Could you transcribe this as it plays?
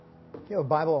If you have a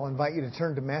Bible, I'll invite you to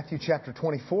turn to Matthew chapter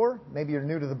 24. Maybe you're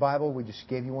new to the Bible. We just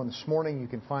gave you one this morning. You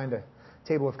can find a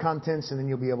table of contents, and then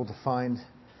you'll be able to find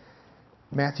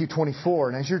Matthew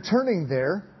 24. And as you're turning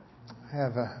there, I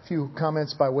have a few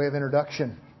comments by way of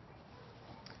introduction.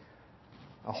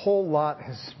 A whole lot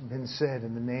has been said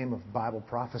in the name of Bible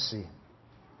prophecy.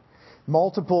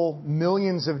 Multiple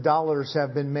millions of dollars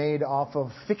have been made off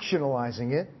of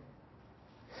fictionalizing it.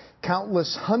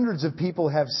 Countless hundreds of people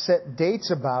have set dates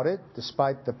about it,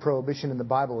 despite the prohibition in the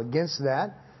Bible against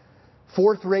that.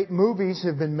 Fourth-rate movies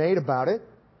have been made about it.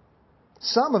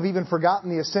 Some have even forgotten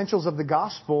the essentials of the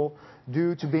gospel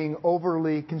due to being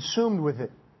overly consumed with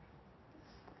it.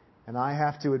 And I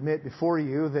have to admit before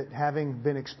you that having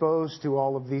been exposed to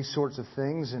all of these sorts of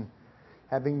things and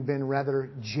having been rather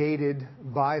jaded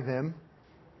by them,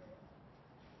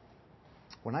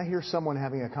 when I hear someone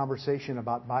having a conversation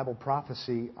about Bible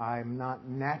prophecy, I'm not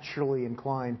naturally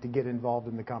inclined to get involved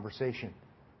in the conversation.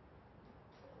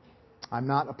 I'm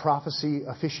not a prophecy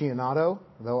aficionado,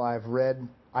 though I've read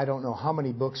I don't know how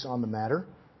many books on the matter.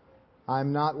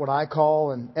 I'm not what I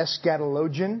call an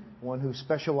eschatologian, one who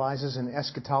specializes in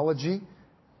eschatology,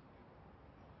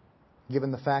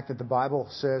 given the fact that the Bible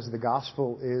says the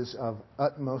gospel is of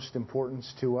utmost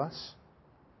importance to us.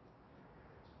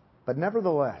 But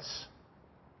nevertheless,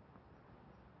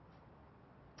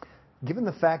 given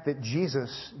the fact that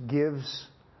Jesus gives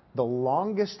the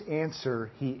longest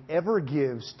answer He ever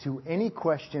gives to any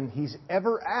question He's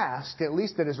ever asked, at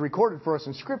least that is recorded for us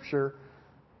in Scripture,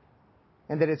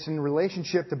 and that it's in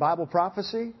relationship to Bible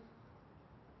prophecy,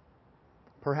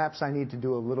 perhaps I need to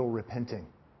do a little repenting.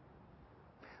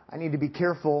 I need to be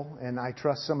careful, and I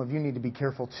trust some of you need to be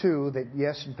careful too, that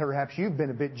yes, perhaps you've been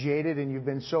a bit jaded and you've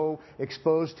been so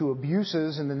exposed to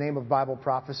abuses in the name of Bible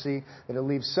prophecy that it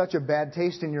leaves such a bad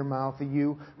taste in your mouth that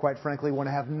you, quite frankly, want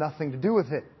to have nothing to do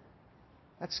with it.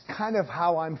 That's kind of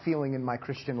how I'm feeling in my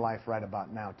Christian life right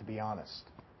about now, to be honest.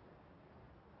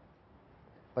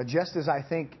 But just as I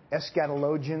think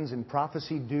eschatologians and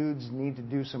prophecy dudes need to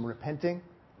do some repenting,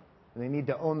 and they need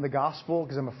to own the gospel,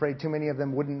 because I'm afraid too many of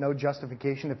them wouldn't know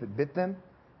justification if it bit them,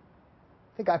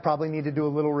 I think I probably need to do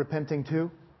a little repenting too,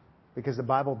 because the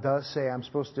Bible does say I'm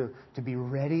supposed to be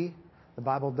ready. The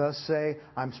Bible does say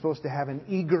I'm supposed to have an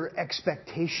eager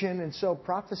expectation, and so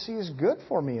prophecy is good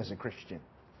for me as a Christian.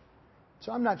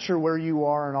 So I'm not sure where you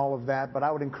are in all of that, but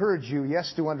I would encourage you,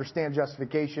 yes, to understand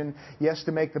justification, yes,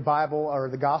 to make the Bible or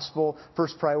the gospel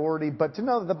first priority, but to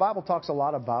know that the Bible talks a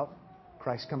lot about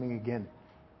Christ coming again.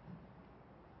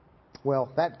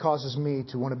 Well, that causes me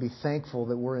to want to be thankful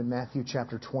that we're in Matthew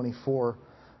chapter 24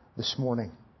 this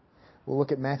morning. We'll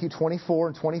look at Matthew 24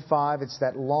 and 25. It's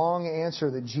that long answer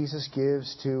that Jesus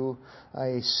gives to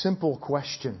a simple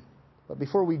question. But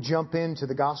before we jump into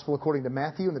the Gospel according to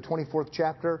Matthew in the 24th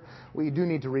chapter, we do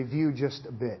need to review just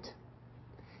a bit.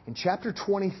 In chapter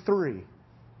 23,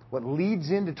 what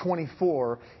leads into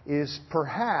 24 is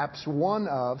perhaps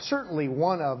certainly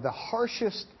one of the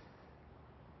harshest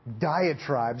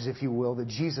diatribes, if you will, that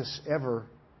Jesus ever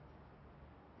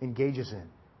engages in.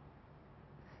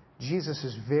 Jesus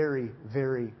is very,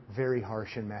 very, very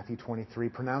harsh in Matthew 23,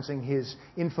 pronouncing His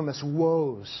infamous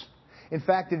woes. In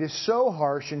fact, it is so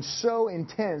harsh and so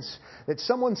intense that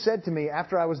someone said to me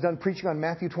after I was done preaching on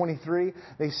Matthew 23,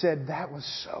 they said, "That was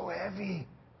so heavy.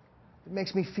 It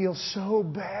makes me feel so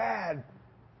bad.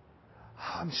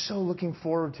 I'm so looking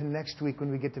forward to next week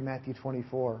when we get to Matthew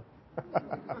 24.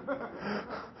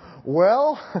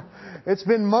 Well, it's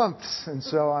been months, and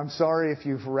so I'm sorry if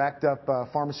you've racked up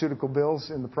pharmaceutical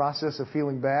bills in the process of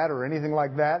feeling bad or anything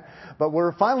like that. But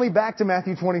we're finally back to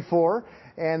Matthew 24,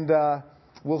 and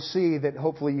we'll see that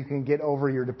hopefully you can get over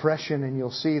your depression, and you'll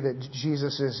see that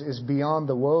Jesus is beyond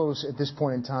the woes at this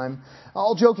point in time.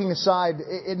 All joking aside,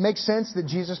 it makes sense that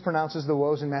Jesus pronounces the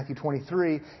woes in Matthew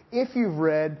 23 if you've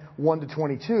read 1 to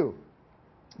 22.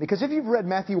 Because if you've read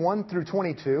Matthew 1 through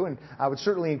 22, and I would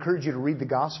certainly encourage you to read the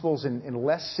Gospels in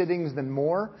less sittings than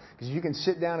more, because you can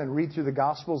sit down and read through the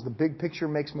Gospels, the big picture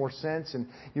makes more sense, and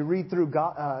you read through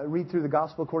the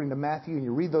Gospel according to Matthew, and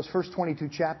you read those first 22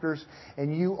 chapters,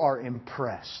 and you are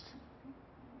impressed.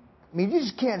 I mean, you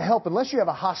just can't help, unless you have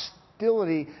a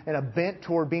hostility and a bent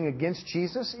toward being against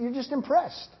Jesus, you're just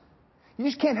impressed. You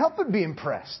just can't help but be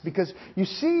impressed because you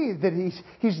see that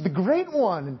He's the great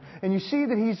one. And you see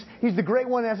that He's the great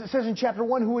one, as it says in chapter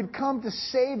 1, who would come to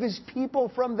save His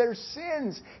people from their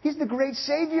sins. He's the great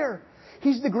Savior.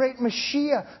 He's the great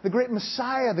Mashiach, the great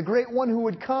Messiah, the great one who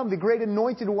would come, the great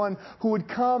anointed one who would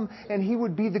come, and He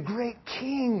would be the great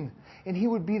King. And He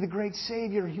would be the great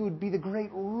Savior. He would be the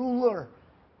great ruler.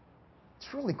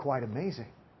 It's really quite amazing.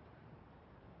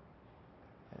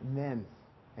 And then,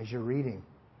 as you're reading,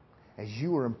 as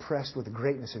you are impressed with the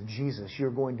greatness of Jesus,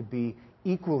 you're going to be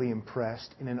equally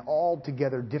impressed in an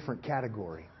altogether different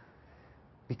category.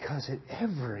 Because at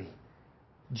every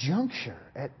juncture,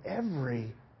 at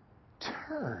every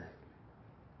turn,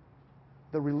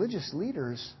 the religious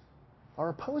leaders are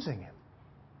opposing him.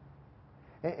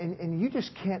 And you just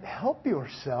can't help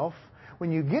yourself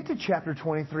when you get to chapter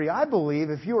 23. I believe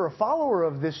if you're a follower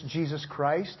of this Jesus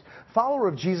Christ, follower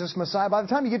of Jesus Messiah, by the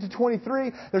time you get to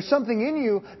 23, there's something in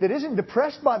you that isn't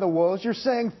depressed by the woes. You're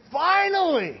saying,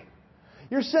 finally!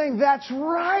 You're saying, that's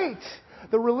right!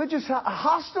 The religious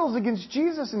hostiles against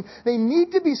Jesus, and they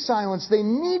need to be silenced. They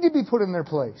need to be put in their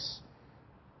place.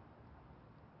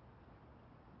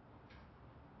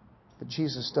 But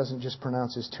Jesus doesn't just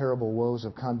pronounce His terrible woes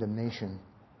of condemnation.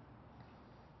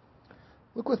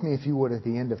 Look with me, if you would, at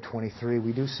the end of 23.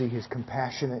 We do see His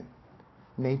compassionate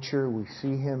nature. We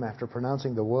see Him after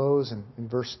pronouncing the woes. And in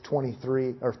verse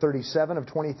 23 or 37 of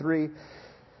 23,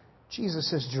 Jesus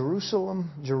says,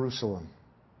 "Jerusalem, Jerusalem."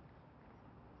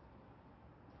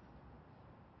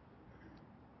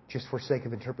 Just for sake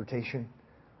of interpretation,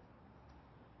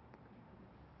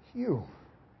 you,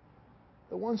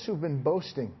 the ones who've been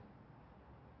boasting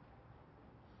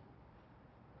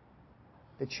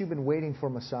that you've been waiting for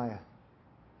Messiah,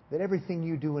 that everything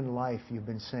you do in life, you've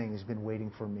been saying, has been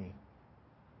waiting for me.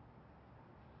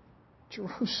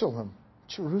 Jerusalem,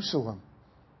 Jerusalem,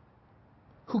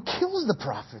 who kills the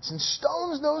prophets and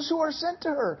stones those who are sent to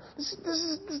her. This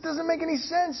doesn't make any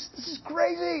sense. This is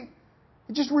crazy.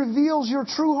 It just reveals your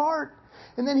true heart.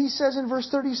 And then He says in verse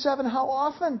 37, how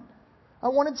often? I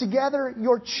wanted to gather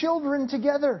your children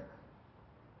together,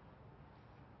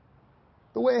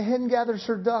 the way a hen gathers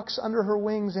her ducks under her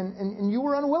wings, and you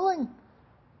were unwilling.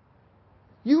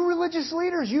 You religious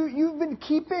leaders, you've been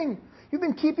keeping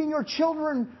your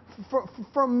children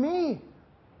from me.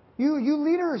 You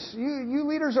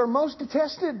leaders are most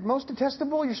detested, most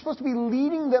detestable. You're supposed to be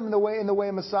leading them in the way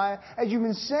of Messiah, as you've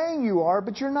been saying you are,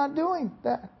 but you're not doing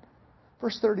that.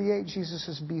 Verse 38, Jesus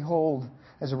says, behold,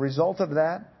 as a result of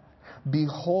that,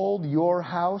 behold your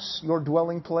house, your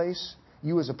dwelling place,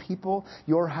 you as a people,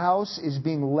 your house is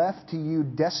being left to you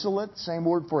desolate. Same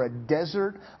word for a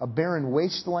desert, a barren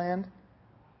wasteland.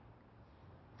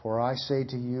 For I say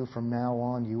to you, from now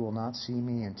on you will not see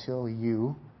me until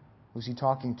you... Who's He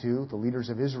talking to? The leaders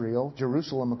of Israel.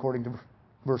 Jerusalem, according to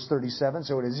verse 37.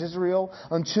 So it is Israel.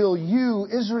 Until you,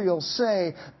 Israel,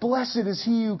 say, blessed is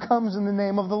he who comes in the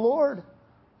name of the Lord.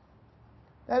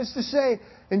 That is to say,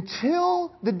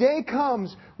 until the day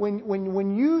comes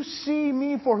when you see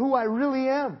me for who I really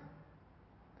am.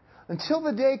 Until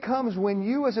the day comes when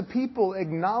you as a people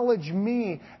acknowledge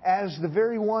me as the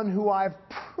very one who I've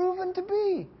proven to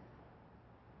be.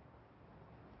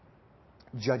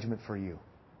 Judgment for you.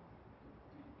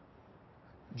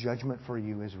 Judgment for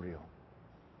you, Israel.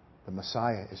 The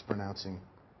Messiah is pronouncing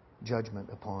judgment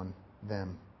upon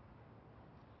them.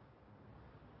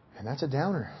 And that's a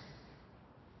downer.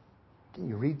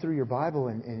 You read through your Bible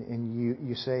and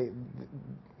you say,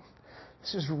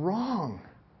 this is wrong.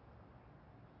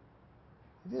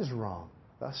 It is wrong.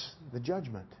 Thus, the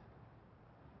judgment.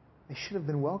 They should have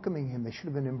been welcoming Him. They should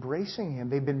have been embracing Him.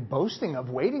 They've been boasting of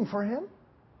waiting for Him.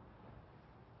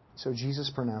 So Jesus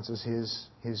pronounces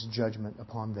His judgment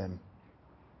upon them.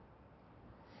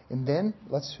 And then,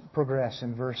 let's progress.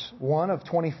 In verse 1 of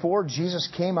 24, Jesus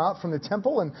came out from the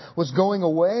temple and was going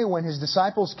away when His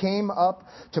disciples came up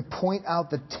to point out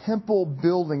the temple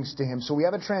buildings to Him. So we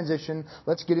have a transition.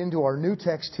 Let's get into our new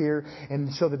text here.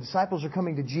 And so the disciples are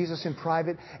coming to Jesus in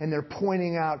private, and they're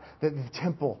pointing out the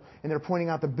temple, and they're pointing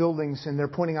out the buildings, and they're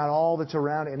pointing out all that's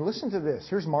around it. And listen to this.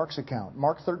 Here's Mark's account.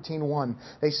 Mark 13:1.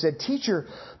 They said, "Teacher,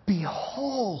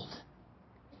 behold,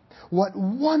 what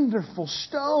wonderful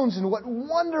stones and what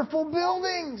wonderful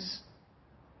buildings."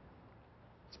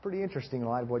 It's pretty interesting in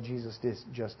light of what Jesus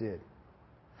just did.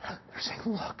 They're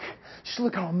saying, just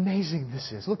look how amazing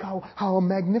this is. Look how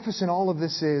magnificent all of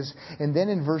this is. And then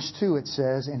in verse 2 it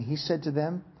says, and He said to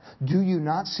them, do you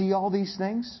not see all these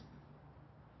things?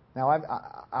 Now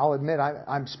I'll admit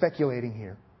I'm speculating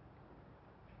here.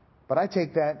 But I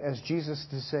take that as Jesus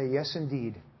to say, yes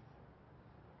indeed,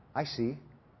 I see.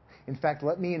 In fact,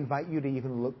 let me invite you to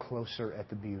even look closer at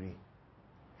the beauty.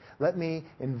 Let me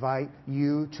invite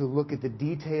you to look at the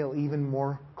detail even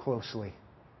more closely.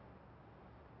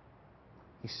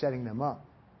 He's setting them up,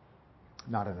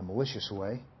 not in a malicious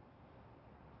way.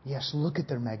 Yes, look at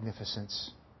their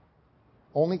magnificence.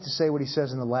 Only to say what He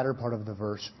says in the latter part of the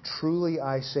verse, truly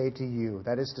I say to you,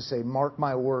 that is to say, mark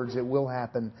my words, it will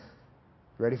happen.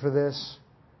 Ready for this?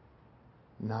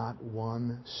 Not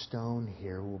one stone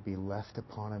here will be left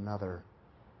upon another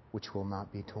which will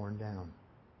not be torn down.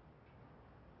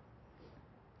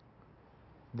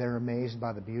 They're amazed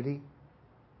by the beauty.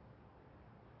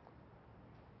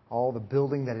 All the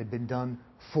building that had been done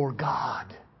for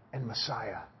God and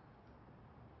Messiah.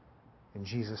 And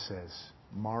Jesus says,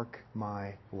 mark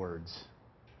my words.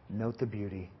 Note the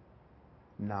beauty.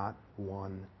 Not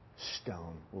one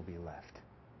stone will be left.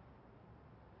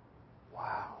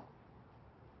 Wow.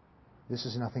 This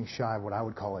is nothing shy of what I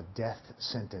would call a death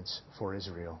sentence for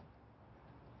Israel.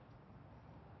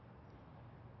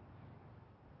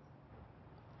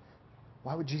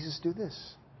 Why would Jesus do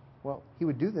this? Well, He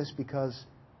would do this because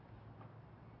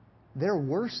they're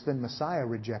worse than Messiah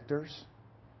rejectors.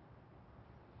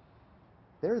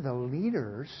 They're the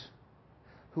leaders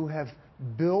who have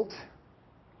built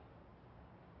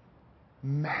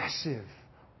massive,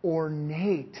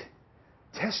 ornate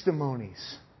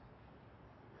testimonies,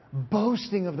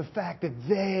 boasting of the fact that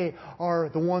they are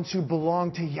the ones who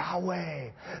belong to Yahweh.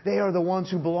 They are the ones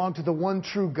who belong to the one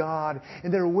true God,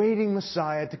 and they're waiting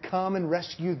Messiah to come and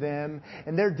rescue them,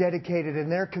 and they're dedicated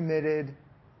and they're committed.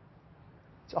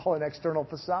 It's all an external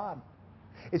facade.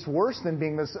 It's worse than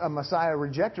being a Messiah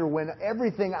rejecter when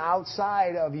everything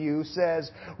outside of you says,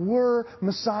 we're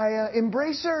Messiah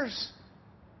embracers.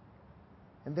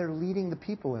 And they're leading the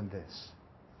people in this.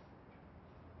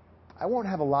 I won't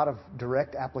have a lot of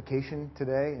direct application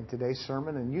today in today's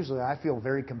sermon, and usually I feel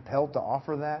very compelled to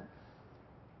offer that.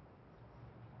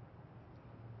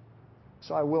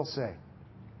 So I will say,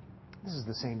 this is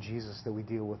the same Jesus that we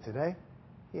deal with today.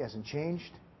 He hasn't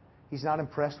changed. He's not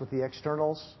impressed with the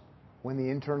externals when the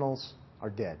internals are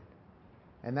dead.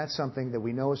 And that's something that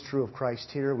we know is true of Christ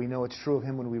here. We know it's true of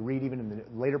Him when we read even in the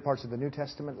later parts of the New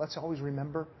Testament. Let's always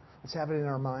remember, let's have it in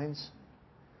our minds,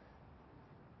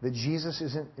 that Jesus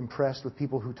isn't impressed with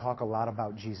people who talk a lot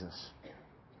about Jesus.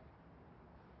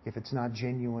 If it's not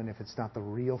genuine, if it's not the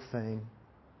real thing.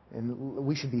 And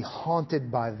we should be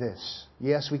haunted by this.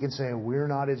 Yes, we can say, we're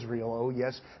not Israel. Oh,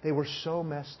 yes, they were so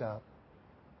messed up.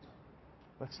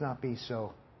 Let's not be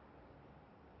so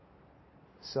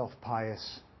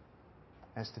self-pious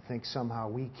as to think somehow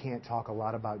we can't talk a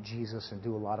lot about Jesus and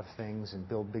do a lot of things and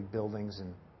build big buildings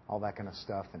and all that kind of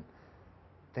stuff and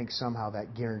think somehow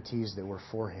that guarantees that we're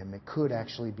for Him. It could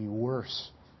actually be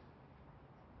worse.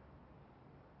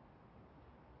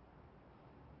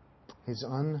 His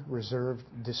unreserved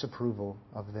disapproval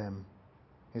of them,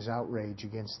 His outrage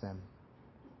against them.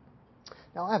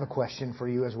 Now, I have a question for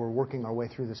you as we're working our way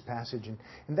through this passage,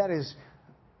 and that is,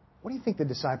 what do you think the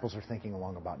disciples are thinking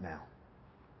along about now?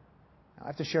 I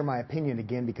have to share my opinion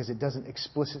again because it doesn't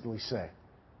explicitly say.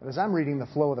 But as I'm reading the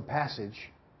flow of the passage,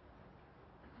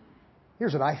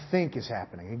 here's what I think is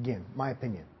happening. Again, my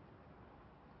opinion.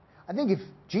 I think if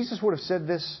Jesus would have said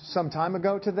this some time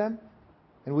ago to them,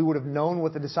 and we would have known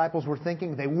what the disciples were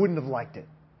thinking, they wouldn't have liked it.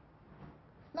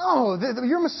 No,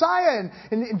 you're Messiah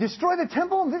and destroy the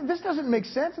temple. This doesn't make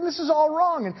sense, and this is all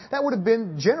wrong. And that would have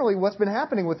been generally what's been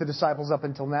happening with the disciples up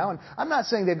until now. And I'm not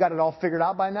saying they've got it all figured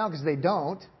out by now, because they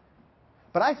don't.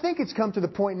 But I think it's come to the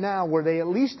point now where they at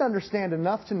least understand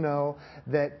enough to know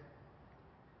that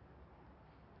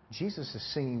Jesus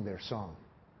is singing their song.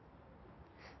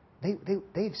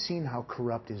 They've seen how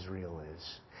corrupt Israel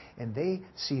is. And they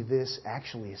see this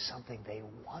actually as something they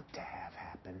want to have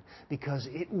happen, because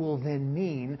it will then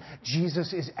mean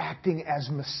Jesus is acting as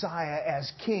Messiah,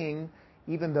 as King,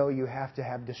 even though you have to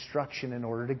have destruction in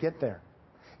order to get there.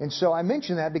 And so I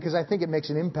mention that because I think it makes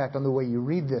an impact on the way you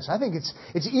read this. I think it's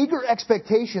eager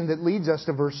expectation that leads us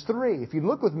to verse 3. If you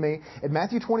look with me at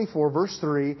Matthew 24, verse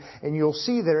 3, and you'll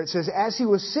see there, it says, as He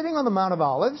was sitting on the Mount of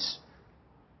Olives,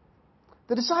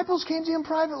 the disciples came to Him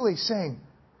privately, saying,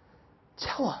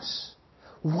 tell us,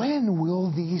 when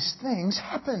will these things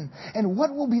happen? And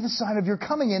what will be the sign of your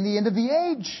coming and the end of the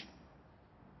age?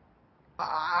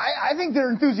 I think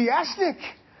they're enthusiastic.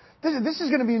 This is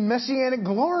going to be messianic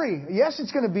glory. Yes,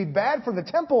 it's going to be bad for the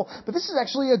temple, but this is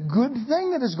actually a good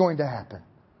thing that is going to happen.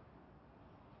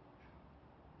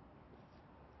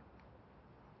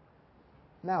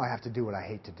 Now I have to do what I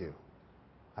hate to do.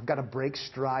 I've got to break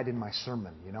stride in my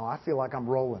sermon. I feel like I'm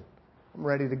rolling. I'm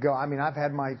ready to go. I mean, I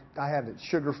had a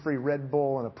sugar-free Red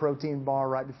Bull and a protein bar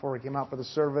right before I came out for the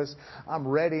service. I'm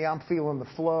ready. I'm feeling the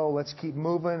flow. Let's keep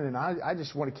moving. And I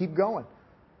just want to keep going.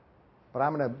 But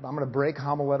I'm going to break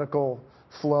homiletical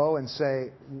flow and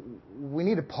say, we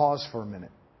need to pause for a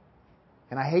minute.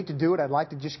 And I hate to do it. I'd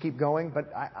like to just keep going.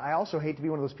 But I also hate to be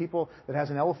one of those people that has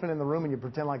an elephant in the room and you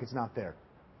pretend like it's not there.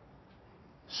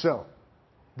 So,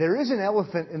 there is an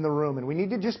elephant in the room, and we need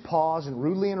to just pause and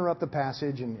rudely interrupt the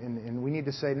passage, and we need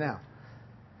to say, now,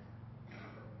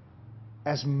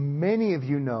 as many of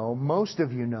you know, most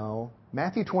of you know,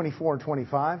 Matthew 24 and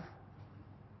 25,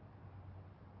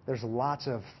 there's lots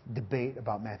of debate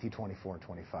about Matthew 24 and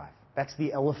 25. That's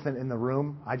the elephant in the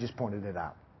room. I just pointed it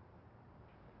out.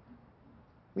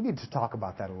 We need to talk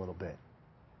about that a little bit.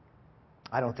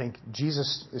 I don't think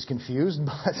Jesus is confused,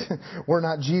 but we're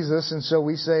not Jesus, and so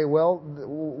we say, well,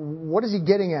 what is he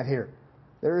getting at here?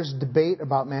 There is debate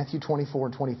about Matthew 24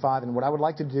 and 25, and what I would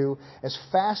like to do as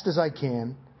fast as I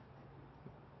can,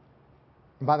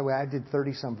 and by the way, I did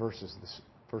 30-some verses this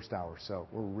first hour, so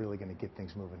we're really going to get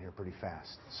things moving here pretty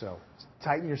fast. So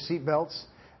tighten your seatbelts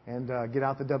and get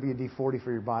out the WD-40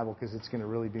 for your Bible, because it's going to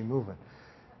really be moving.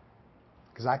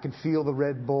 Because I can feel the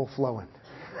Red Bull flowing.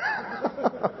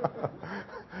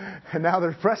 And now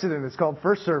there's precedent. It's called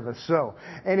first service. So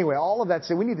anyway, all of that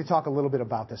said, we need to talk a little bit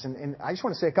about this. And I just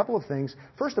want to say a couple of things.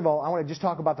 First of all, I want to just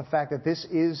talk about the fact that this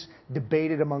is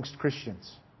debated amongst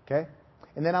Christians. Okay?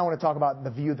 And then I want to talk about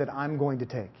the view that I'm going to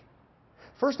take.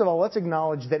 First of all, let's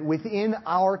acknowledge that within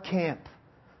our camp,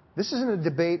 this isn't a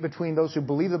debate between those who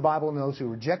believe the Bible and those who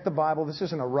reject the Bible. This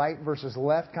isn't a right versus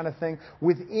left kind of thing.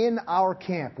 Within our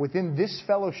camp, within this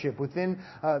fellowship, within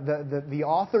the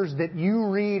authors that you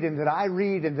read and that I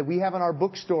read and that we have in our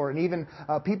bookstore, and even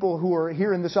people who are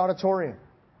here in this auditorium,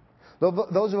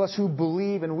 those of us who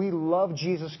believe and we love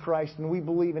Jesus Christ and we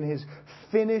believe in His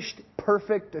finished,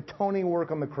 perfect, atoning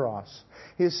work on the cross,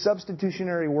 His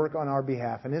substitutionary work on our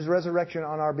behalf, and His resurrection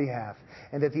on our behalf,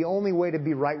 and that the only way to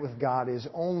be right with God is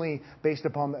only based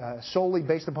upon, solely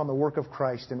based upon the work of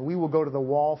Christ, and we will go to the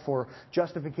wall for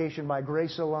justification by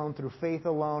grace alone, through faith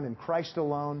alone, in Christ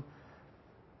alone.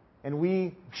 And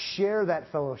we share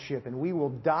that fellowship, and we will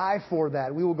die for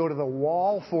that. We will go to the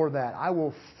wall for that. I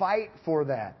will fight for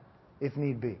that, if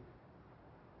need be.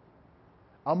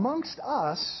 Amongst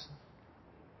us,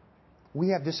 we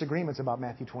have disagreements about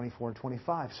Matthew 24 and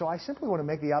 25. So I simply want to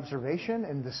make the observation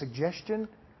and the suggestion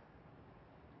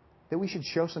that we should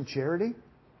show some charity.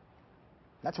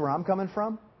 That's where I'm coming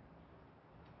from.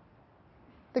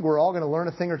 I think we're all going to learn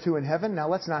a thing or two in heaven. Now,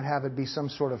 let's not have it be some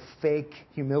sort of fake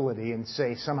humility and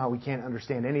say somehow we can't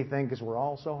understand anything because we're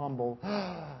all so humble.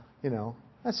 You know,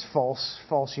 that's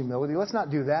false humility. Let's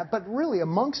not do that. But really,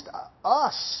 amongst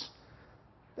us,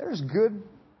 there's good,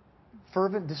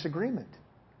 fervent disagreement.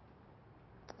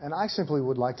 And I simply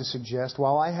would like to suggest,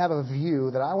 while I have a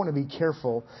view that I want to be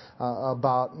careful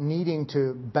about needing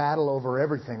to battle over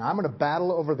everything. I'm going to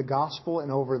battle over the gospel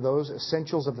and over those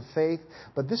essentials of the faith,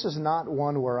 but this is not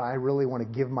one where I really want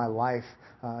to give my life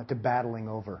to battling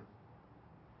over.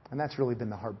 And that's really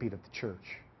been the heartbeat of the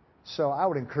church. So I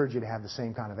would encourage you to have the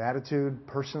same kind of attitude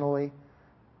personally.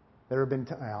 There have been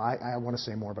I want to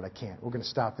say more, but I can't. We're going to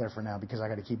stop there for now because I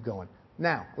got to keep going.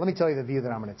 Now, let me tell you the view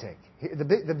that I'm going to take.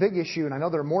 The big issue, and I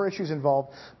know there are more issues involved,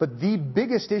 but the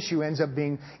biggest issue ends up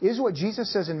being, is what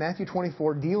Jesus says in Matthew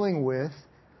 24 dealing with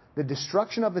the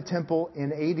destruction of the temple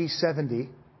in AD 70,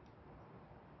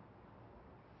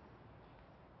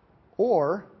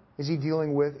 or is he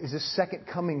dealing with, is this second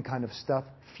coming kind of stuff,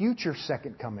 future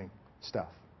second coming stuff?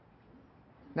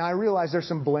 Now, I realize there's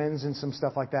some blends and some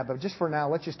stuff like that, but just for now,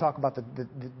 let's just talk about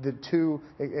the two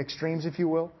extremes, if you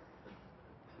will.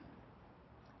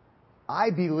 I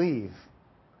believe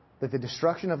that the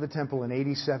destruction of the temple in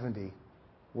AD 70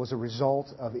 was a result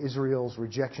of Israel's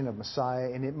rejection of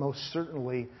Messiah, and it most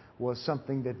certainly was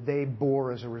something that they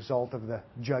bore as a result of the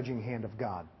judging hand of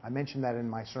God. I mentioned that in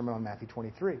my sermon on Matthew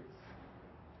 23.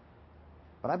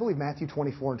 But I believe Matthew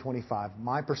 24 and 25,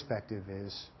 my perspective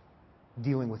is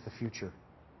dealing with the future.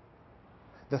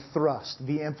 The thrust,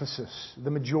 the emphasis, the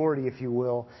majority, if you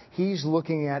will. He's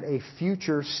looking at a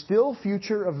future, still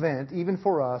future event, even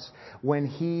for us, when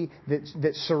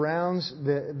that surrounds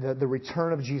the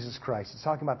return of Jesus Christ. It's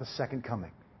talking about the second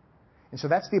coming. And so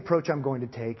that's the approach I'm going to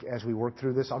take as we work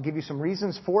through this. I'll give you some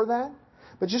reasons for that.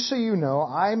 But just so you know,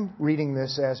 I'm reading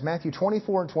this as Matthew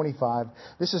 24 and 25.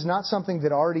 This is not something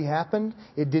that already happened.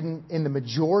 It didn't, in the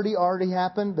majority, already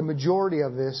happen. The majority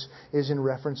of this is in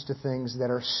reference to things that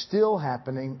are still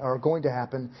happening, or are going to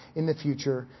happen in the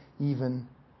future, even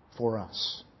for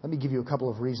us. Let me give you a couple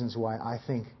of reasons why I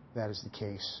think that is the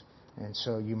case. And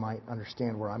so you might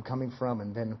understand where I'm coming from,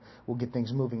 and then we'll get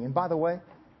things moving. And by the way,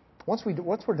 once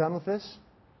we're done with this,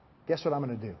 guess what I'm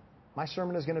going to do? My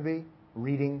sermon is going to be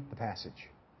reading the passage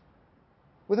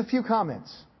with a few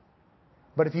comments.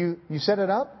 But if you set it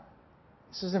up,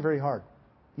 this isn't very hard.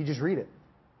 You just read it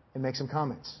and make some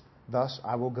comments. Thus,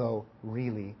 I will go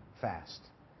really fast.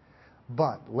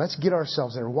 But let's get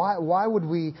ourselves there. Why would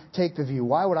we take the view?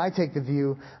 Why would I take the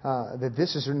view that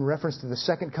this is in reference to the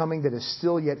second coming that is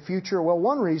still yet future? Well,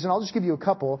 one reason, I'll just give you a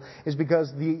couple, is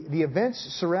because the events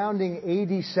surrounding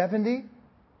AD 70,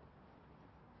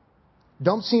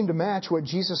 don't seem to match what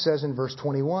Jesus says in verse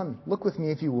 21. Look with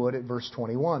me, if you would, at verse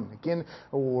 21. Again,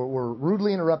 we're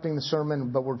rudely interrupting the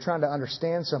sermon, but we're trying to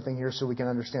understand something here so we can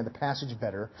understand the passage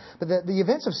better. But the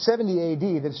events of 70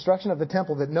 AD, the destruction of the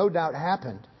temple that no doubt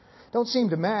happened, don't seem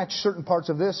to match certain parts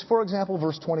of this. For example,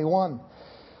 verse 21.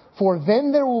 For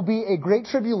then there will be a great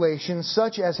tribulation,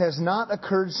 such as has not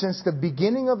occurred since the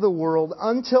beginning of the world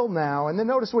until now. And then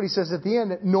notice what he says at the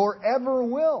end, nor ever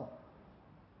will.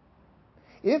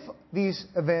 If these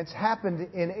events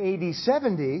happened in AD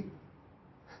 70,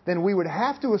 then we would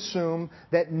have to assume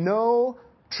that no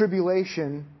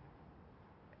tribulation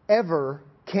ever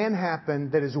can happen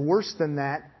that is worse than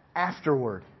that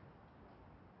afterward.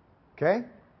 Okay?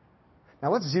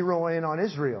 Now let's zero in on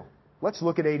Israel. Let's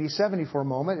look at AD 70 for a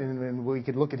moment, and we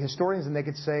could look at historians, and they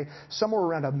could say somewhere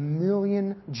around 1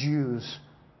 million Jews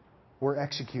were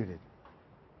executed.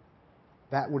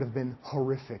 That would have been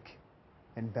horrific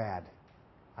and bad.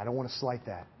 I don't want to slight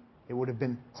that. It would have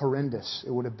been horrendous.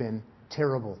 It would have been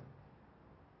terrible.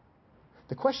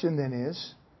 The question then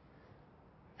is,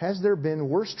 has there been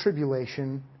worse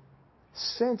tribulation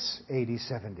since AD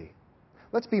 70?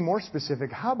 Let's be more specific.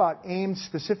 How about aimed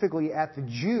specifically at the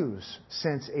Jews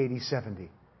since AD 70?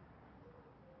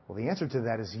 Well, the answer to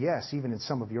that is yes, even in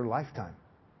some of your lifetime.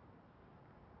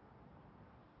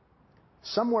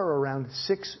 Somewhere around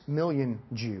 6 million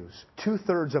Jews,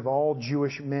 2/3 of all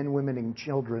Jewish men, women, and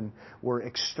children were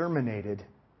exterminated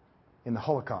in the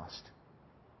Holocaust.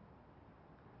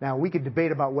 Now, we could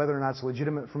debate about whether or not it's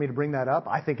legitimate for me to bring that up.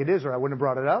 I think it is, or I wouldn't have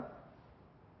brought it up.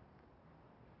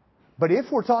 But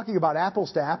if we're talking about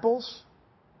apples to apples,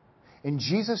 and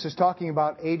Jesus is talking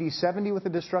about AD 70 with the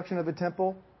destruction of the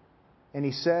temple, and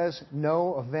he says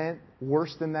no event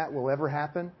worse than that will ever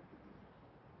happen,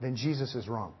 then Jesus is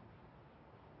wrong.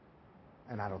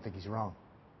 And I don't think he's wrong.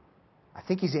 I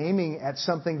think he's aiming at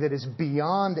something that is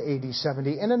beyond AD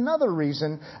 70. And another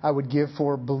reason I would give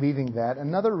for believing that,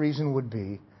 another reason would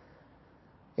be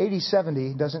AD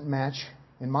 70 doesn't match,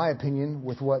 in my opinion,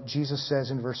 with what Jesus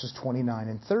says in verses 29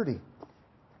 and 30.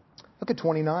 Look at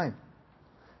 29.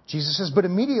 Jesus says, but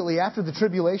immediately after the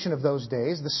tribulation of those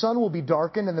days, the sun will be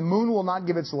darkened and the moon will not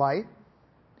give its light,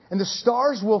 and the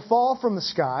stars will fall from the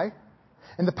sky,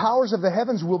 and the powers of the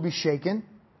heavens will be shaken.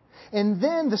 And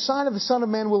then the sign of the Son of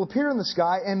Man will appear in the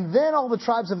sky, and then all the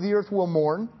tribes of the earth will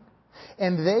mourn,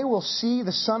 and they will see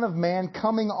the Son of Man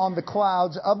coming on the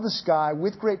clouds of the sky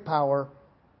with great power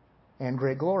and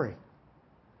great glory.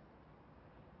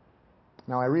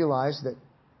 Now I realize that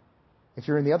if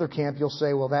you're in the other camp, you'll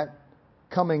say, well, that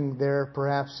coming there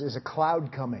perhaps is a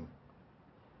cloud coming.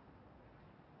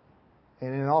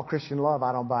 And in all Christian love,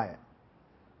 I don't buy it.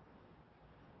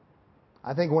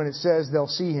 I think when it says they'll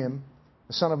see him,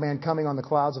 the Son of Man coming on the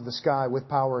clouds of the sky with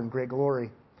power and great glory,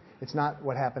 it's not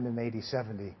what happened in AD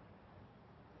 70.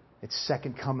 It's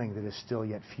second coming that is still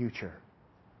yet future.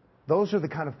 Those are the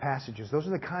kind of passages, those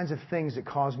are the kinds of things that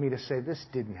cause me to say this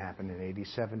didn't happen in AD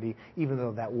 70, even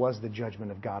though that was the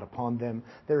judgment of God upon them.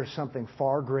 There is something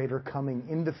far greater coming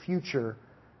in the future.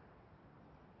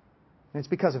 And it's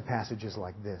because of passages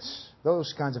like this.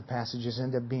 Those kinds of passages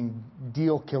end up being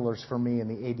deal killers for me in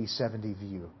the AD 70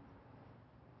 view.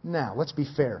 Now, let's be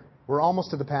fair. We're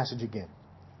almost to the passage again.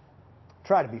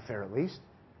 Try to be fair at least.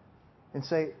 And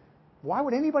say, why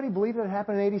would anybody believe that it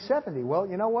happened in AD 70? Well,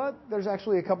 you know what? There's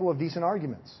actually a couple of decent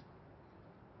arguments.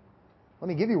 Let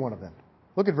me give you one of them.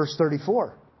 Look at verse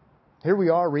 34. Here we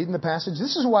are reading the passage.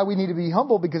 This is why we need to be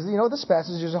humble, because, this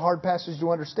passage is a hard passage to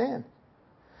understand.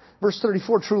 Verse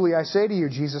 34, truly I say to you,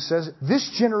 Jesus says, this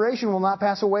generation will not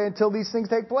pass away until these things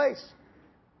take place.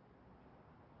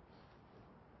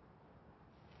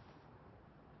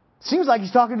 Seems like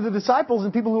he's talking to the disciples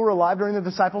and people who were alive during the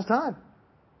disciples' time.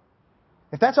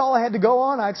 If that's all I had to go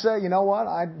on, I'd say, you know what?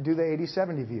 I'd do the AD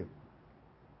 70 view.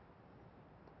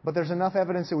 But there's enough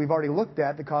evidence that we've already looked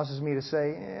at that causes me to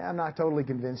say, I'm not totally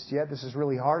convinced yet. This is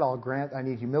really hard. I'll grant I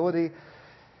need humility.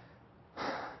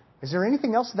 Is there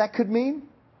anything else that could mean?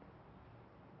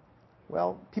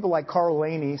 Well, people like Carl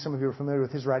Laney, some of you are familiar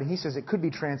with his writing, he says it could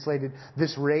be translated,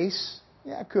 this race.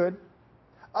 Yeah, it could.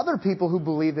 Other people who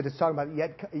believe that it's talking about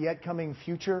yet coming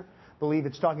future believe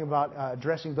it's talking about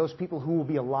addressing those people who will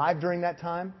be alive during that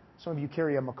time. Some of you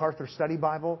carry a MacArthur Study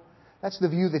Bible. That's the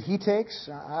view that he takes.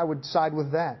 I would side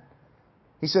with that.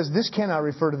 He says this cannot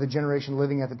refer to the generation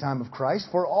living at the time of Christ,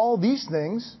 for all these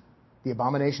things, the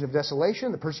abomination of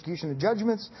desolation, the persecution of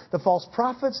judgments, the false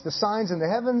prophets, the signs in the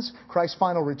heavens, Christ's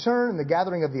final return, and the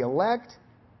gathering of the elect,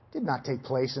 did not take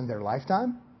place in their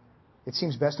lifetime. It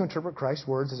seems best to interpret Christ's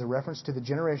words as a reference to the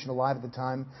generation alive at the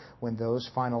time when those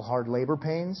final hard labor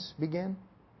pains begin.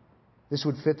 This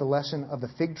would fit the lesson of the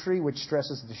fig tree, which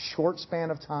stresses the short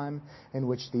span of time in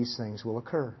which these things will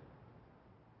occur.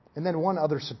 And then one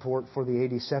other support for the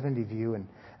 80-70 view. And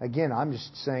again, I'm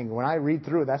just saying, when I read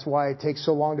through it, that's why it takes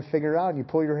so long to figure out, and you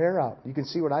pull your hair out. You can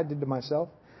see what I did to myself.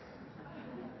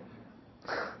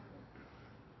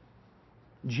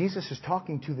 Jesus is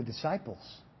talking to the disciples.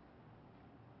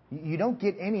 You don't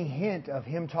get any hint of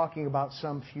Him talking about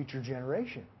some future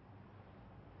generation.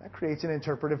 That creates an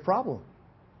interpretive problem.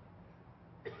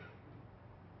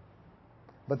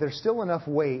 But there's still enough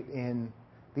weight in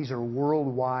these are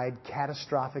worldwide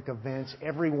catastrophic events.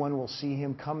 Everyone will see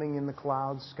Him coming in the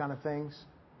clouds kind of things.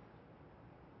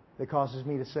 That causes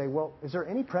me to say, well, is there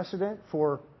any precedent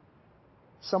for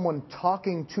someone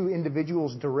talking to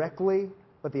individuals directly,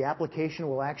 but the application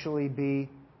will actually be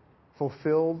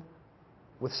fulfilled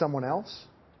with someone else?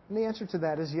 And the answer to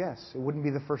that is yes. It wouldn't be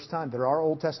the first time. There are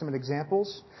Old Testament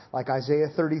examples like Isaiah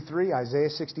 33, Isaiah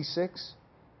 66,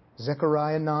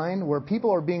 Zechariah 9, where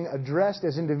people are being addressed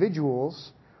as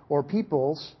individuals or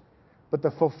peoples, but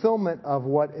the fulfillment of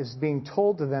what is being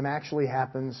told to them actually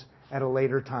happens at a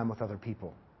later time with other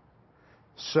people.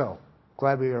 So,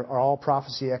 glad we are all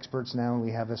prophecy experts now and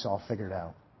we have this all figured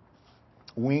out.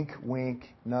 Wink, wink,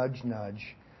 nudge,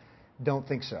 nudge. Don't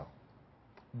think so.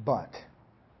 But,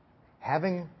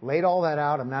 having laid all that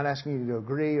out, I'm not asking you to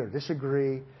agree or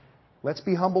disagree. Let's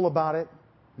be humble about it.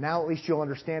 Now at least you'll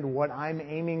understand what I'm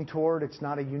aiming toward. It's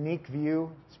not a unique view.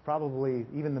 It's probably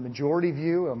even the majority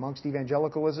view amongst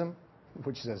evangelicalism,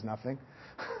 which says nothing.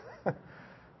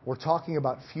 We're talking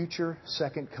about future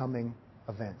second coming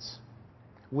events.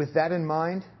 With that in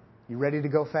mind, you ready to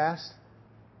go fast?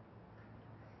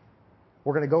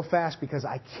 We're going to go fast because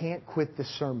I can't quit this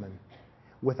sermon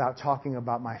without talking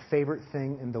about my favorite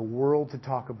thing in the world to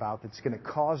talk about that's going to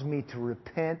cause me to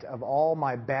repent of all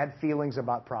my bad feelings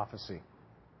about prophecy.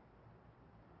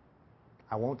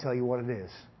 I won't tell you what it is.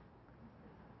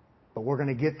 But we're going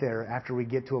to get there after we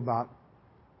get to about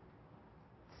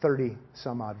 30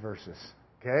 some odd verses.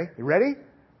 Okay? You ready?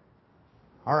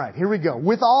 All right, here we go.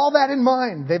 With all that in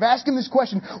mind, they've asked Him this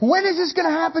question. When is this going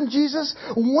to happen, Jesus?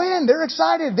 When? They're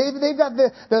excited. They've got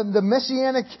the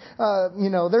messianic,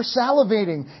 they're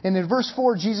salivating. And in verse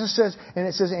 4, Jesus says, and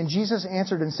it says, and Jesus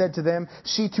answered and said to them,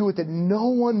 see to it that no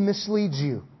one misleads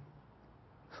you.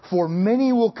 For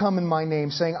many will come in my name,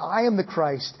 saying, I am the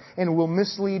Christ, and will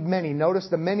mislead many. Notice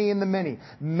the many and the many.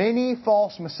 Many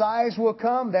false messiahs will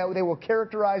come. That they will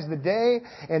characterize the day,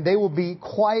 and they will be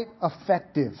quite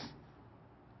effective.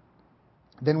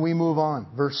 Then we move on.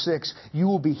 Verse 6, you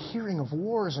will be hearing of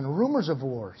wars and rumors of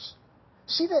wars.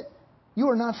 See that you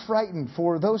are not frightened,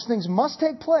 for those things must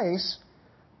take place,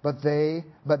 but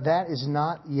that is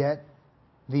not yet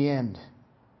the end.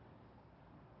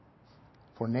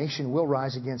 For nation will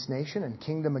rise against nation, and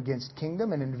kingdom against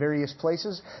kingdom, and in various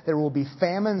places there will be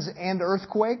famines and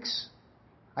earthquakes.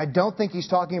 I don't think He's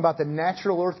talking about the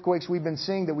natural earthquakes we've been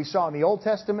seeing that we saw in the Old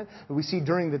Testament, that we see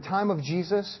during the time of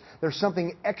Jesus. There's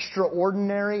something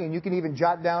extraordinary, and you can even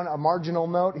jot down a marginal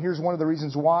note. Here's one of the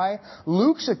reasons why.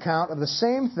 Luke's account of the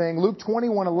same thing, Luke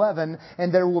 21:11,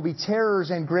 and there will be terrors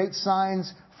and great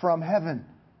signs from heaven.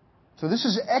 So this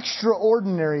is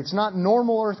extraordinary. It's not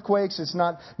normal earthquakes. It's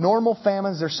not normal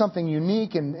famines. There's something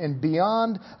unique and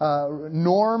beyond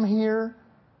norm here.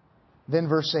 Then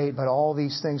verse 8, but all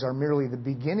these things are merely the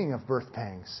beginning of birth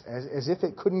pangs. As if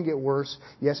it couldn't get worse.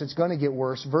 Yes, it's going to get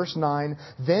worse. Verse 9,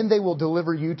 then they will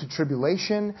deliver you to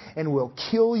tribulation and will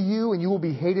kill you, and you will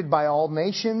be hated by all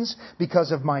nations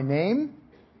because of my name.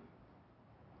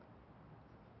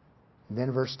 And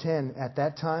then verse 10, at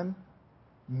that time,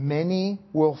 many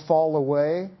will fall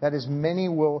away. That is, many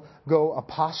will go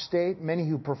apostate. Many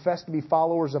who profess to be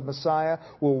followers of Messiah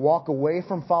will walk away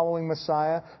from following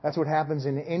Messiah. That's what happens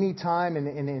in any time, in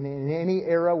any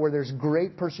era where there's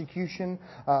great persecution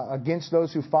against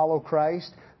those who follow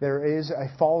Christ. There is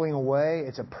a falling away.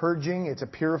 It's a purging. It's a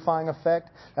purifying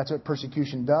effect. That's what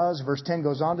persecution does. Verse 10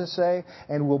 goes on to say,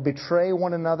 and will betray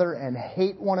one another and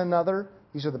hate one another.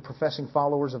 These are the professing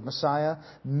followers of Messiah.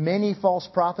 Many false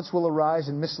prophets will arise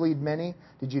and mislead many.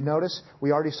 Did you notice?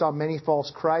 We already saw many false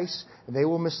Christs. They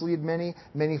will mislead many.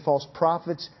 Many false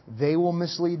prophets. They will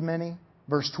mislead many.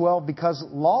 Verse 12, because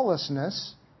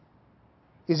lawlessness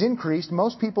is increased,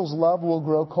 most people's love will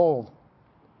grow cold.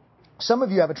 Some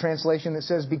of you have a translation that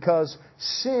says because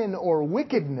sin or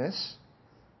wickedness,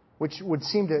 which would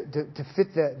seem to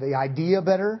fit the idea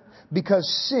better. Because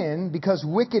sin, because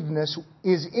wickedness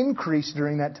is increased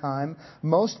during that time,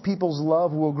 most people's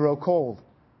love will grow cold.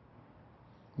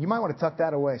 You might want to tuck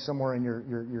that away somewhere in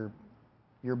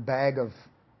your bag of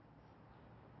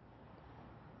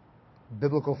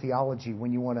biblical theology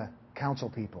when you want to counsel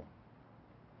people.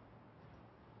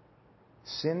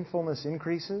 sinfulness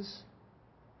increases,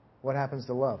 what happens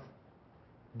to love?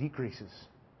 Decreases.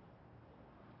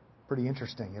 Pretty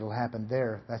interesting. It'll happen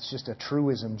there. That's just a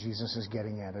truism Jesus is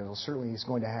getting at. It'll certainly is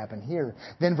going to happen here.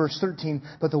 Then verse 13,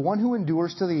 but the one who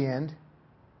endures to the end,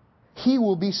 he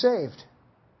will be saved.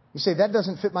 You say, that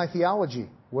doesn't fit my theology.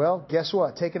 Well, guess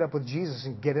what? Take it up with Jesus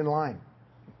and get in line.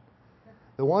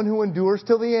 The one who endures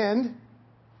till the end,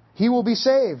 he will be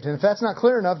saved. And if that's not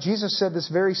clear enough, Jesus said this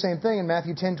very same thing in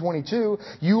Matthew 10:22.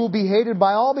 You will be hated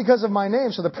by all because of my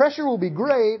name. So the pressure will be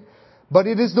great, but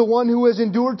it is the one who has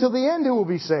endured till the end who will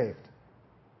be saved.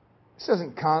 This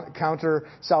doesn't counter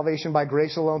salvation by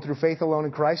grace alone, through faith alone,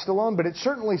 in Christ alone, but it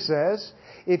certainly says,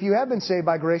 if you have been saved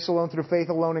by grace alone, through faith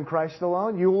alone, in Christ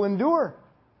alone, you will endure.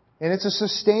 And it's a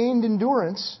sustained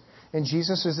endurance, and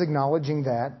Jesus is acknowledging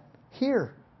that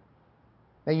here.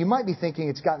 Now you might be thinking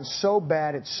it's gotten so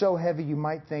bad, it's so heavy, you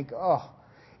might think, oh,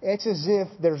 it's as if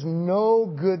there's no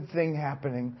good thing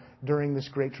happening during this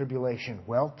great tribulation.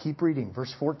 Well, keep reading,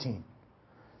 verse 14.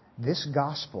 This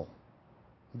gospel,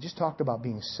 we just talked about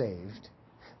being saved.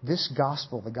 This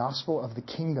gospel, the gospel of the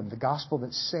kingdom, the gospel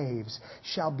that saves,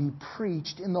 shall be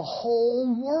preached in the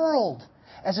whole world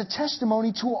as a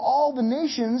testimony to all the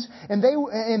nations, and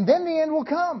then the end will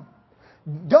come.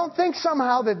 Don't think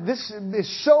somehow that this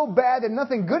is so bad that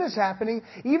nothing good is happening.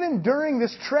 Even during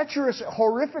this treacherous,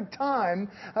 horrific time,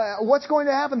 what's going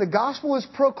to happen? The gospel is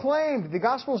proclaimed. The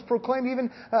gospel is proclaimed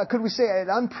even, could we say, at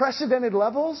unprecedented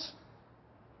levels?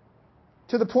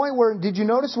 To the point where, did you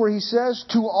notice where he says,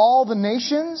 to all the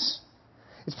nations?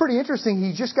 It's pretty interesting.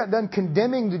 He just got done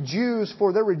condemning the Jews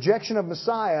for their rejection of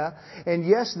Messiah. And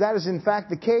yes, that is in fact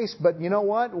the case. But you know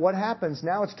what? What happens?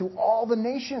 Now it's to all the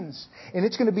nations. And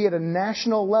it's going to be at a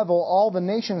national level, all the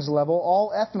nations level,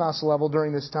 all ethnos level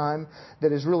during this time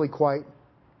that is really quite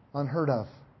unheard of.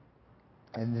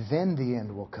 And then the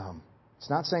end will come. It's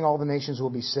not saying all the nations will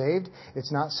be saved.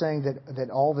 It's not saying that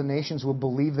all the nations will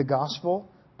believe the gospel.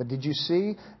 But did you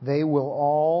see? They will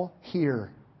all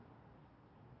hear.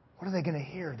 What are they going to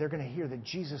hear? They're going to hear that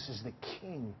Jesus is the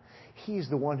King. He's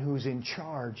the one who's in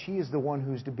charge. He is the one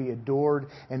who's to be adored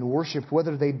and worshipped,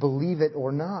 whether they believe it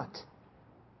or not.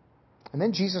 And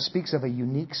then Jesus speaks of a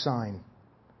unique sign.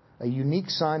 A unique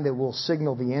sign that will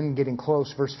signal the end getting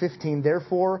close. Verse 15,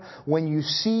 therefore, when you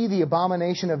see the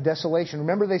abomination of desolation.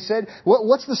 Remember they said,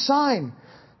 what's the sign?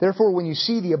 Therefore, when you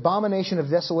see the abomination of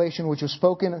desolation, which was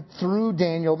spoken through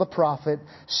Daniel the prophet,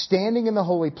 standing in the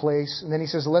holy place, and then he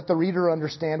says, let the reader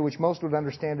understand, which most would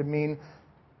understand to mean,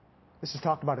 this is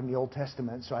talked about in the Old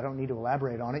Testament, so I don't need to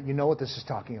elaborate on it. You know what this is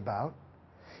talking about.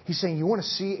 He's saying, you want to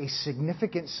see a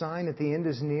significant sign that the end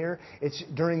is near? It's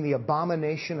during the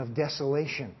abomination of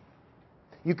desolation.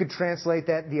 You could translate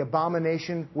that, the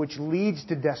abomination which leads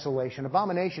to desolation.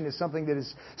 Abomination is something that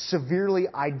is severely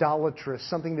idolatrous,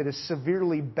 something that is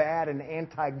severely bad and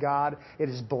anti-God. It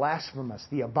is blasphemous.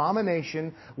 The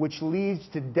abomination which leads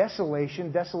to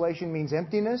desolation. Desolation means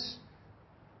emptiness.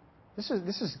 This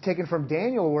is taken from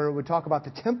Daniel, where it would talk about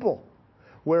the temple,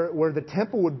 where the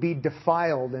temple would be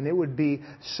defiled and it would be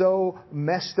so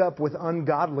messed up with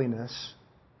ungodliness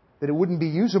that it wouldn't be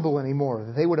usable anymore,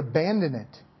 that they would abandon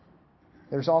it.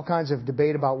 There's all kinds of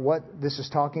debate about what this is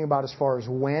talking about as far as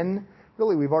when.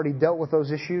 Really, we've already dealt with those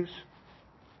issues.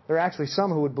 There are actually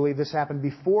some who would believe this happened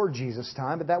before Jesus'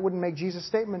 time, but that wouldn't make Jesus'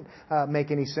 statement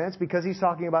make any sense because he's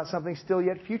talking about something still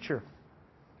yet future.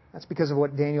 That's because of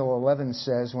what Daniel 11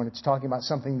 says when it's talking about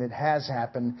something that has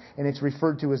happened, and it's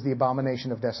referred to as the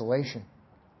abomination of desolation.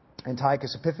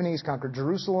 Antiochus Epiphanes conquered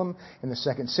Jerusalem in the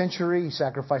 2nd century. He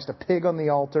sacrificed a pig on the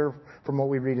altar, from what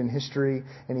we read in history,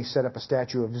 and he set up a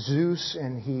statue of Zeus,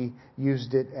 and he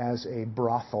used it as a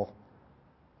brothel.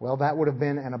 Well, that would have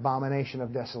been an abomination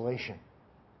of desolation.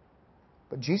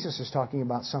 But Jesus is talking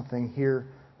about something here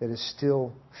that is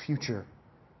still future.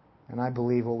 And I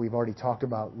believe what we've already talked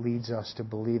about leads us to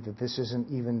believe that this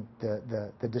isn't even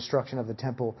the destruction of the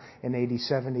temple in AD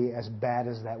 70 as bad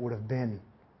as that would have been.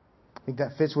 I think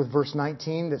that fits with verse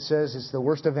 19 that says it's the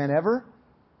worst event ever.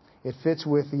 It fits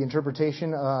with the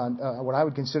interpretation, what I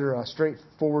would consider a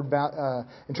straightforward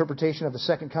interpretation of the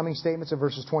second coming statements of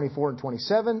verses 24 and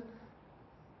 27.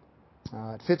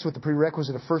 It fits with the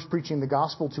prerequisite of first preaching the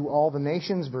gospel to all the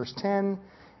nations, verse 10.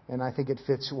 And I think it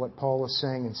fits what Paul is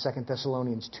saying in 2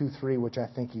 Thessalonians 2:3, which I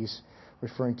think he's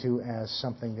referring to as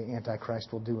something the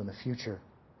Antichrist will do in the future.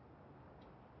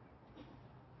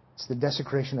 It's the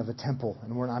desecration of the temple.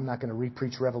 And I'm not going to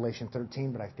re-preach Revelation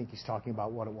 13, but I think he's talking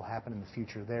about what will happen in the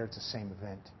future there. It's the same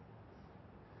event.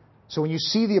 So when you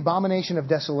see the abomination of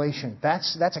desolation,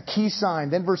 that's a key sign.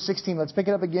 Then verse 16, let's pick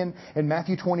it up again in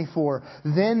Matthew 24.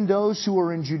 Then those who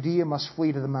are in Judea must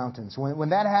flee to the mountains.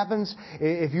 When that happens,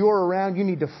 if you're around, you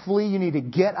need to flee. You need to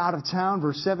get out of town.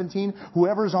 Verse 17,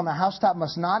 whoever is on the housetop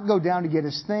must not go down to get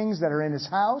his things that are in his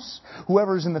house.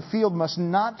 Whoever is in the field must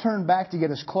not turn back to get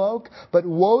his cloak. But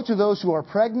woe to those who are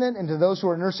pregnant and to those who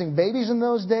are nursing babies in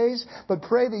those days. But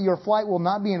pray that your flight will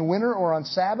not be in winter or on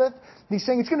Sabbath. He's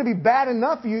saying it's going to be bad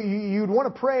enough. You'd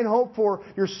want to pray and hope for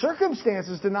your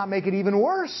circumstances to not make it even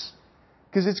worse.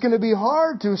 Because it's going to be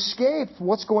hard to escape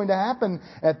what's going to happen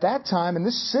at that time. And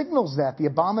this signals that, the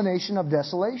abomination of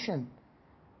desolation.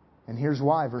 And here's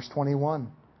why, verse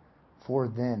 21. For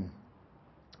then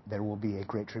there will be a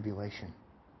great tribulation,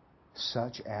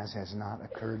 such as has not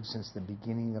occurred since the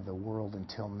beginning of the world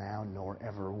until now, nor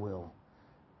ever will.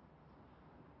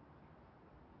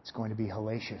 It's going to be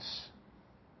hellacious.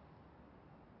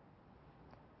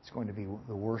 It's going to be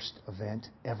the worst event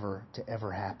ever to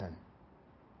ever happen.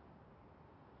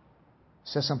 It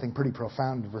says something pretty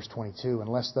profound in verse 22.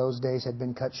 Unless those days had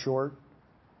been cut short,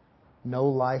 no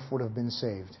life would have been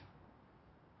saved.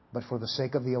 But for the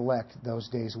sake of the elect, those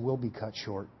days will be cut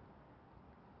short.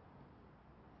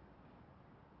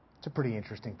 It's a pretty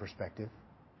interesting perspective.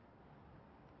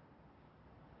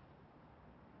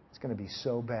 It's going to be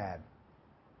so bad.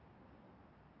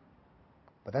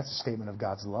 But that's a statement of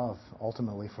God's love,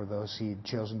 ultimately, for those He had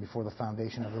chosen before the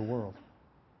foundation of the world.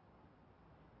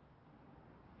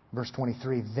 Verse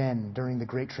 23, then, during the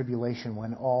Great Tribulation,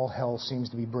 when all hell seems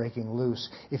to be breaking loose,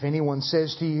 if anyone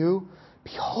says to you,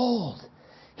 behold,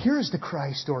 here is the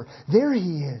Christ, or there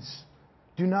He is,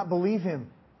 do not believe him.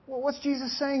 Well, what's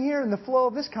Jesus saying here in the flow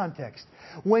of this context?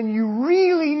 When you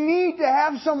really need to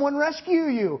have someone rescue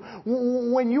you,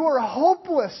 when you are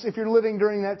hopeless if you're living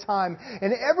during that time,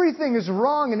 and everything is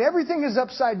wrong and everything is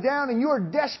upside down and you are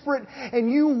desperate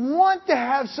and you want to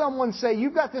have someone say,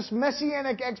 you've got this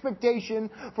messianic expectation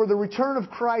for the return of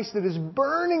Christ that is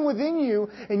burning within you,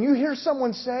 and you hear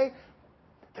someone say,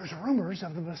 there's rumors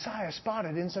of the Messiah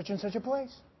spotted in such and such a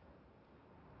place.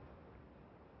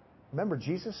 Remember,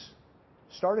 Jesus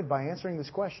started by answering this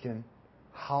question,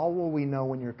 how will we know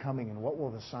when you're coming and what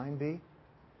will the sign be?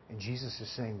 And Jesus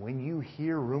is saying, when you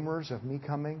hear rumors of me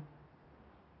coming,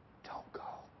 don't go.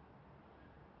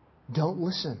 Don't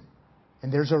listen.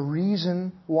 And there's a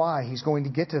reason why He's going to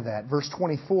get to that. Verse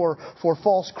 24, for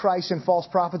false Christs and false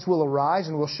prophets will arise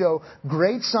and will show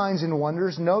great signs and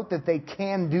wonders. Note that they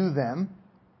can do them,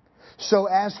 so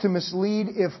as to mislead,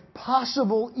 if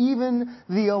possible, even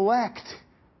the elect.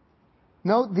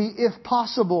 Note the if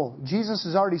possible. Jesus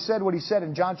has already said what He said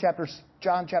in John chapter 6,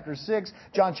 John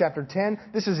chapter 10.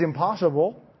 This is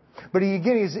impossible. But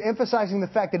He's emphasizing the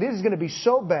fact that it is going to be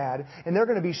so bad, and they're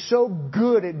going to be so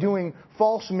good at doing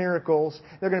false miracles,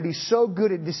 they're going to be so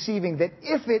good at deceiving, that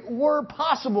if it were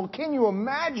possible, can you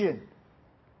imagine?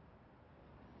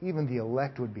 Even the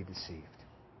elect would be deceived.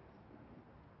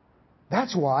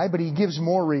 That's why, but He gives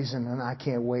more reason, and I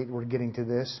can't wait, we're getting to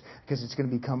this, because it's going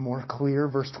to become more clear.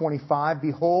 Verse 25,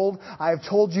 behold, I have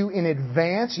told you in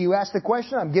advance. You asked the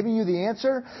question, I'm giving you the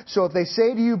answer. So if they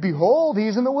say to you, behold,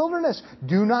 He's in the wilderness,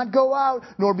 do not go out,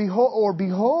 nor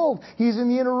behold, He's in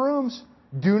the inner rooms.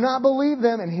 Do not believe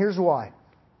them, and here's why.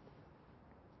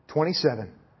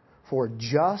 27, for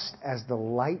just as the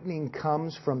lightning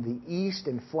comes from the east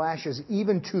and flashes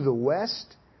even to the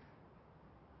west,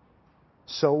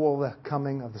 so will the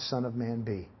coming of the Son of Man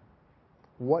be.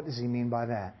 What does He mean by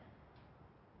that?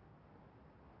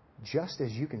 Just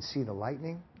as you can see the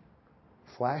lightning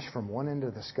flash from one end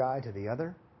of the sky to the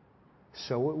other,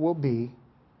 so it will be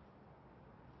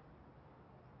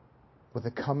with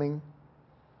the coming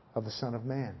of the Son of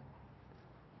Man.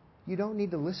 You don't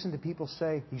need to listen to people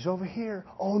say, He's over here.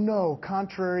 Oh no,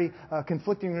 contrary,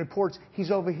 conflicting reports, He's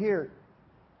over here.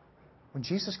 When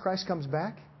Jesus Christ comes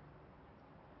back,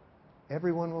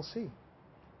 everyone will see.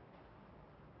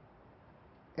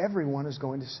 Everyone is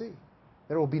going to see.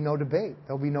 There will be no debate.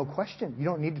 There will be no question. You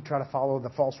don't need to try to follow the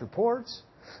false reports,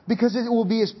 because it will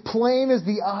be as plain as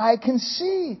the eye can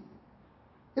see.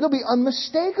 It'll be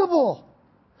unmistakable.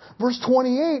 Verse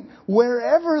 28,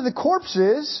 wherever the corpse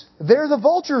is, there the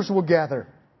vultures will gather.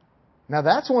 Now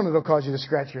that's one that will cause you to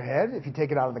scratch your head if you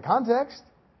take it out of the context.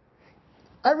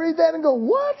 I read that and go,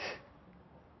 what?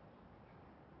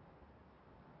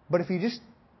 But if you just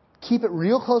keep it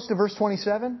real close to verse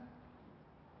 27,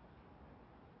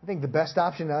 I think the best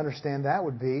option to understand that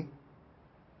would be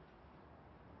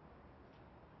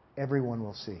everyone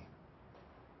will see.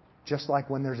 Just like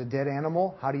when there's a dead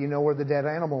animal, how do you know where the dead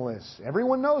animal is?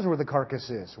 Everyone knows where the carcass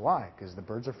is. Why? Because the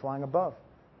birds are flying above.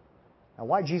 Now,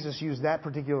 why Jesus used that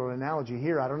particular analogy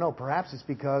here, I don't know. Perhaps it's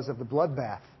because of the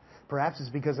bloodbath. Perhaps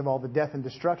it's because of all the death and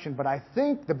destruction. But I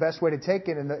think the best way to take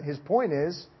it, and his point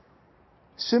is,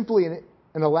 simply an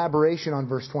elaboration on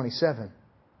verse 27.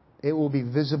 It will be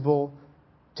visible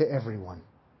to everyone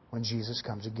when Jesus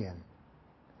comes again.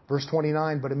 Verse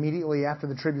 29, but immediately after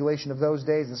the tribulation of those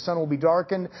days, the sun will be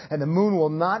darkened, and the moon will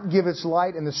not give its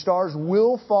light, and the stars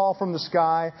will fall from the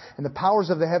sky, and the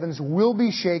powers of the heavens will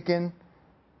be shaken.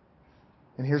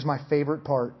 And here's my favorite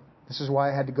part. This is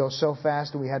why I had to go so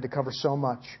fast and we had to cover so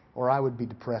much, or I would be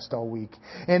depressed all week.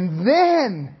 And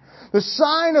then the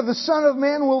sign of the Son of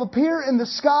Man will appear in the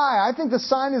sky. I think the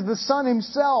sign is the Son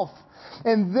Himself.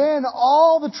 And then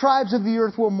all the tribes of the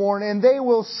earth will mourn, and they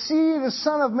will see the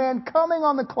Son of Man coming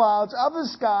on the clouds of the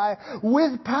sky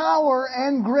with power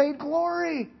and great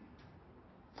glory.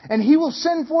 And He will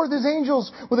send forth His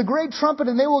angels with a great trumpet,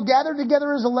 and they will gather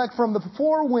together His elect from the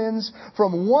four winds,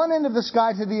 from one end of the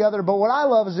sky to the other. But what I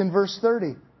love is in verse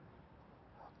 30.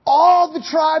 All the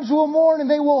tribes will mourn, and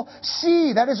they will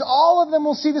see, that is, all of them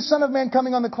will see the Son of Man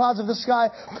coming on the clouds of the sky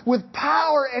with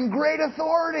power and great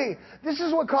authority. This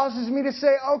is what causes me to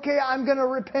say, okay, I'm going to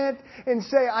repent and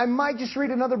say, I might just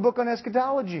read another book on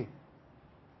eschatology.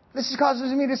 This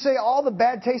causes me to say all the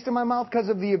bad taste in my mouth because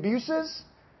of the abuses.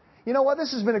 You know what?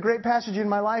 This has been a great passage in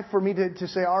my life for me to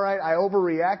say, all right, I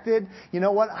overreacted. You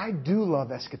know what? I do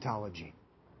love eschatology.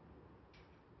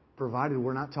 Provided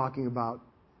we're not talking about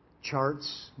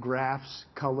charts, graphs,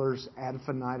 colors, ad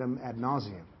infinitum, ad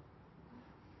nauseum.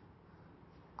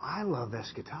 I love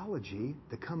eschatology,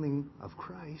 the coming of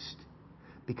Christ,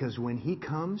 because when He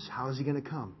comes, how is He going to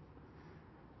come?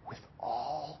 With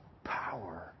all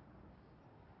power.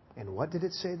 And what did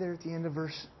it say there at the end of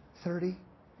verse 30?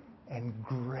 And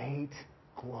great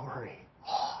glory.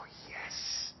 Oh,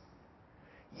 yes.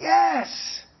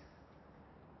 Yes!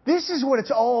 This is what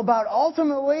it's all about.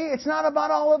 Ultimately, it's not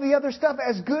about all of the other stuff,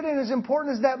 as good and as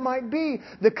important as that might be.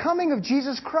 The coming of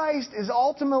Jesus Christ is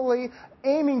ultimately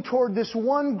aiming toward this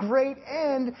one great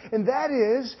end, and that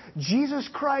is Jesus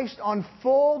Christ on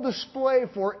full display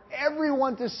for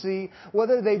everyone to see,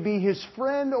 whether they be His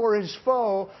friend or His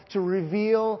foe, to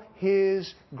reveal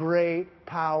His great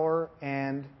power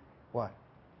and what?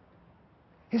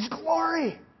 His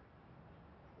glory.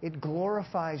 It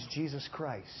glorifies Jesus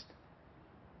Christ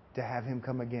to have Him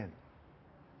come again.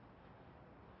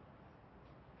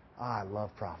 I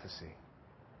love prophecy.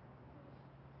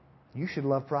 You should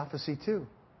love prophecy too.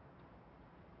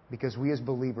 Because we as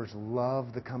believers love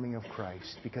the coming of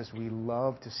Christ. Because we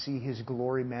love to see His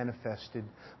glory manifested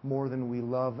more than we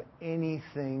love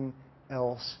anything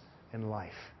else in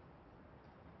life.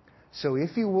 So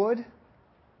if you would,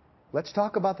 let's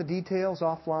talk about the details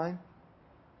offline.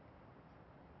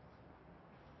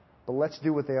 But let's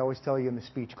do what they always tell you in the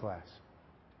speech class.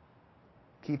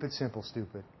 Keep it simple,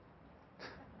 stupid.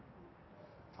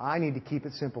 I need to keep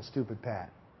it simple, stupid, Pat.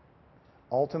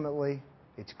 Ultimately,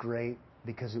 it's great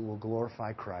because it will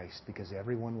glorify Christ, because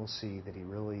everyone will see that He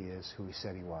really is who He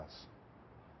said He was.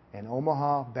 And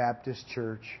Omaha Baptist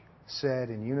Church said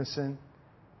in unison,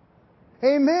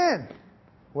 Amen!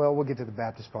 Well, we'll get to the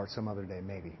Baptist part some other day,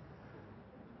 maybe.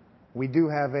 We do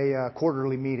have a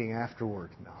quarterly meeting afterward.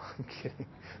 No, I'm kidding.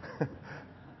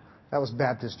 That was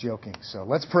Baptist joking. So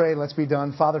let's pray. Let's be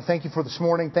done. Father, thank You for this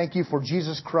morning. Thank You for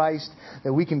Jesus Christ,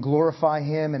 that we can glorify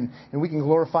Him. And we can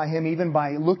glorify Him even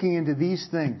by looking into these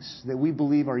things that we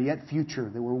believe are yet future,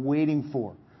 that we're waiting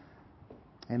for.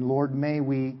 And Lord, may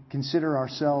we consider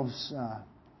ourselves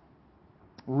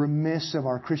remiss of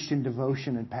our Christian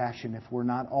devotion and passion if we're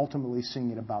not ultimately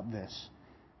singing about this.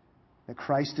 That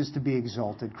Christ is to be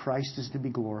exalted, Christ is to be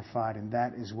glorified, and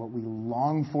that is what we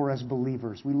long for as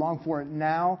believers. We long for it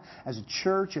now as a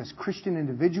church, as Christian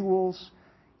individuals,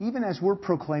 even as we're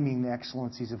proclaiming the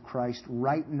excellencies of Christ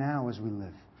right now as we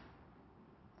live.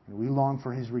 And we long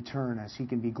for His return as He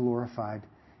can be glorified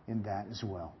in that as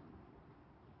well.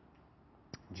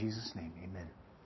 In Jesus' name, amen.